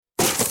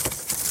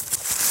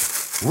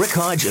Rick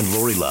Hodge and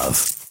Lori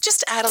Love.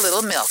 Just add a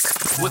little milk.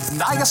 With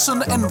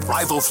niacin and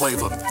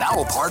riboflavin,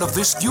 now a part of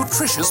this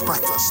nutritious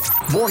breakfast.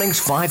 Mornings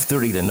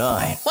 5:30 to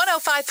 9.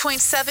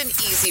 105.7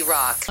 Easy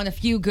Rock. On a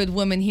few good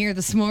women here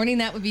this morning,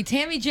 that would be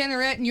Tammy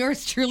Jenneret and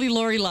yours truly,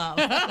 Lori Love.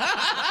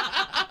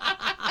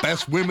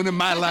 Best women in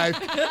my life.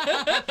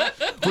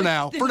 For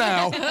now.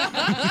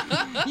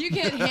 You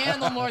can't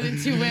handle more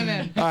than two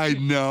women. I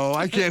know.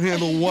 I can't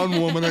handle one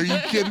woman. Are you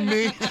kidding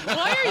me?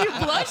 Why are you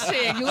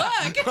blushing?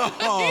 Look,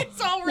 it's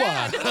all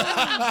red.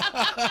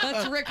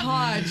 That's Rick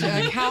Hodge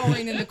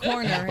cowering in the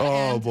corner.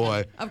 Oh, And,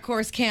 boy. Of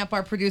course, Camp,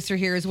 our producer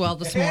here as well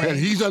this morning. And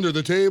he's under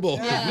the table.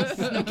 Yes,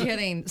 no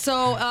kidding.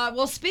 So,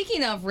 well,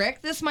 speaking of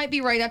Rick, this might be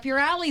right up your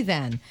alley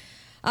then.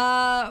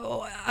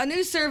 A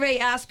new survey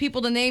asked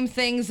people to name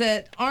things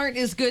that aren't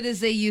as good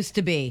as they used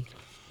to be.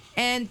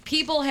 And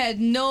people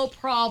had no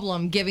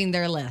problem giving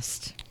their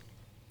list.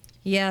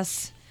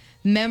 Yes,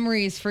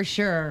 memories for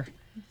sure.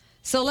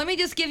 So let me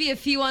just give you a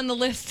few on the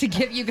list to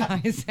give you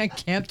guys, I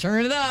can't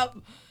turn it up,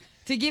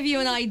 to give you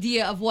an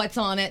idea of what's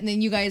on it, and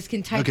then you guys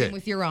can type Okay. in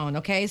with your own,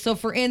 okay? So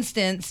for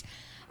instance,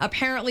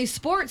 apparently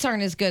sports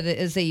aren't as good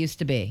as they used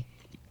to be.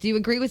 Do you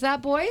agree with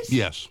that, boys?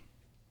 Yes.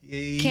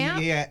 Camp?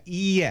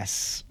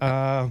 Yes.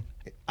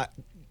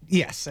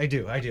 Yes, I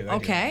do.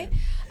 Okay.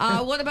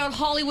 What about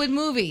Hollywood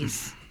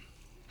movies?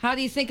 How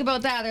do you think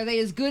about that? Are they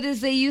as good as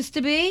they used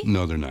to be?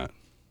 No, they're not.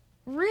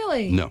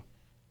 Really? No.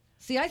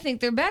 See, I think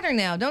they're better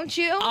now, don't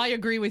you? I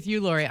agree with you,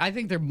 Lori. I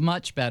think they're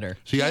much better.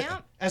 See, Yeah.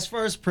 As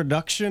far as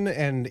production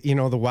and,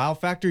 the wow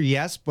factor,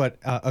 yes, but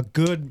a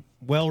good,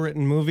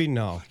 well-written movie,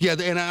 no.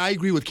 and I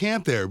agree with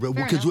Camp there, but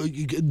Fair because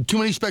enough. too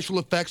many special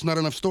effects, not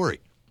enough story.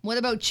 What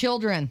about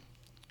children?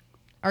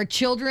 Are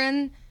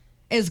children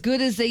as good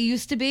as they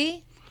used to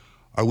be?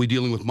 Are we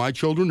dealing with my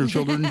children or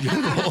children in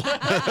general?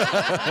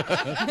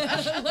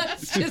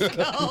 Let's just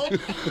go.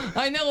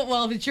 I know,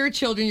 well, if it's your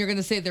children, you're going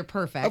to say they're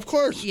perfect. Of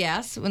course.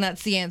 Yes, when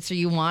that's the answer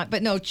you want.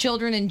 But no,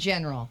 children in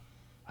general.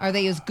 Are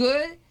they as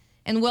good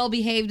and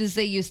well-behaved as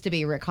they used to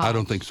be, Rick Hodge? I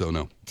don't think so,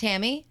 no.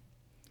 Tammy?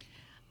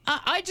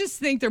 I just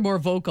think they're more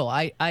vocal.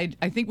 I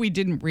think we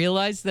didn't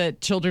realize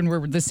that children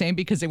were the same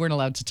because they weren't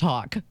allowed to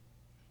talk.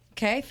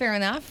 Okay, fair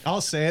enough.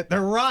 I'll say it.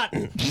 They're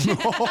rotten.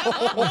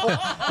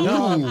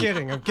 No, I'm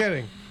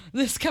kidding.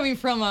 This coming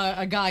from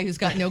a guy who's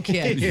got no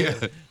kids.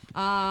 Yeah.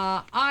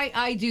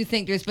 I do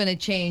think there's been a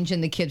change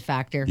in the kid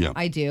factor. Yeah.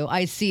 I do.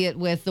 I see it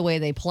with the way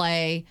they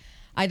play.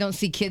 I don't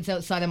see kids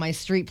outside of my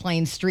street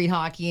playing street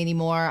hockey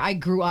anymore. I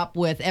grew up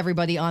with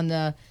everybody on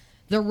the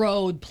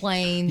road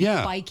playing,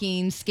 Yeah.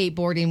 biking,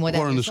 skateboarding,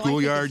 whatever. Or in the So I think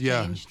schoolyard, it's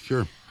yeah, changed.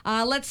 sure.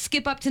 Let's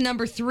skip up to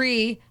number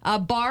 3.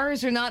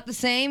 Bars are not the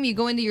same. You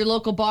go into your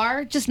local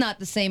bar, just not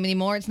the same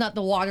anymore. It's not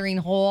the watering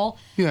hole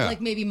Yeah.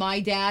 like maybe my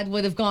dad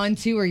would have gone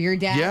to or your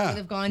dad Yeah, would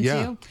have gone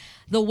yeah. to.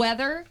 The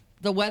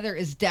weather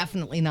is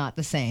definitely not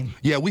the same.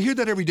 Yeah, we hear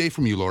that every day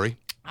from you, Lori.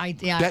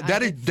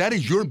 That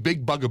is your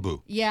big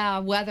bugaboo. Yeah,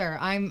 weather.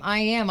 I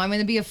am. I'm going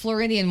to be a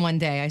Floridian one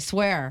day, I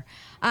swear.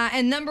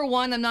 And number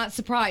 1, I'm not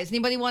surprised.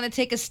 Anybody want to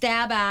take a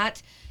stab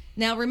at?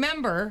 Now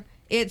remember,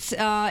 it's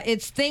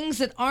things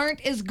that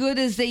aren't as good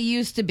as they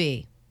used to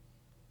be.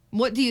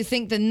 What do you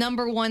think the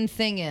number 1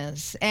 thing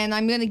is? And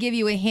I'm going to give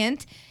you a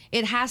hint.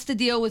 It has to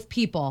deal with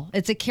people.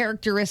 It's a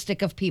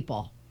characteristic of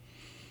people.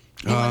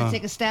 You want to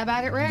take a stab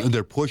at it, Rick?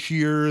 They're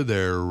pushier.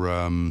 They're,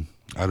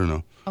 I don't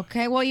know.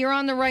 Okay, well, you're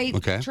on the right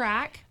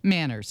track.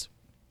 Manners.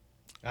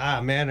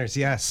 Manners,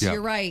 yes. Yeah.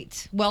 You're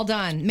right. Well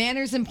done.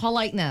 Manners and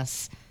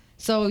politeness.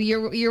 So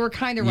you were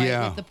kind of right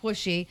Yeah. with the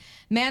pushy.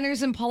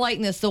 Manners and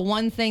politeness, the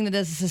one thing that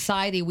as a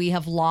society we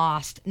have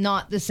lost,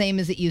 not the same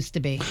as it used to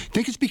be. I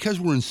think it's because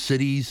we're in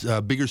cities,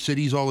 bigger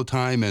cities all the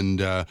time, and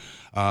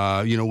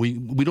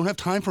we don't have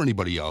time for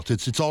anybody else.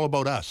 It's all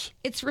about us.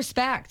 It's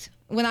respect.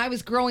 When I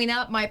was growing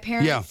up, my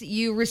parents,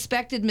 you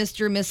respected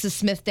Mr. and Mrs.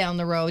 Smith down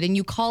the road, and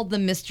you called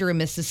them Mr. and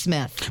Mrs.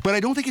 Smith. But I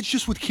don't think it's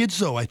just with kids,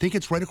 though. I think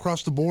it's right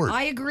across the board.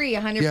 I agree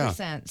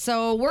 100%.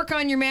 So work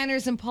on your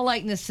manners and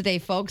politeness today,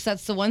 folks.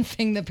 That's the one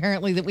thing that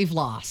apparently that we've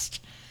lost.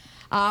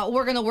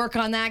 We're going to work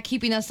on that,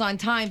 keeping us on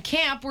time.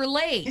 Camp, we're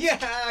late.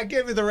 Yeah,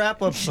 give me the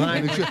wrap-up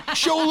sign.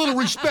 Show a little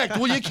respect,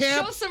 will you,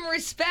 Camp? Show some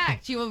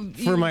respect.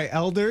 For my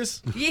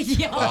elders?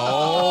 Yeah.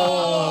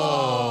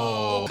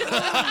 Oh.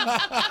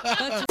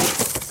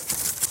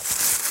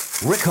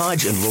 Rick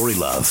Hodge and Lori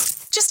Love.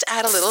 Just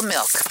add a little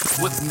milk.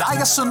 With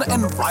niacin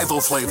and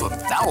riboflavin,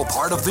 now a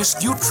part of this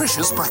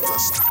nutritious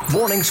breakfast.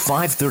 Mornings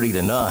 5:30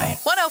 to 9.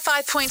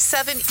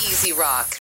 105.7 Easy Rock.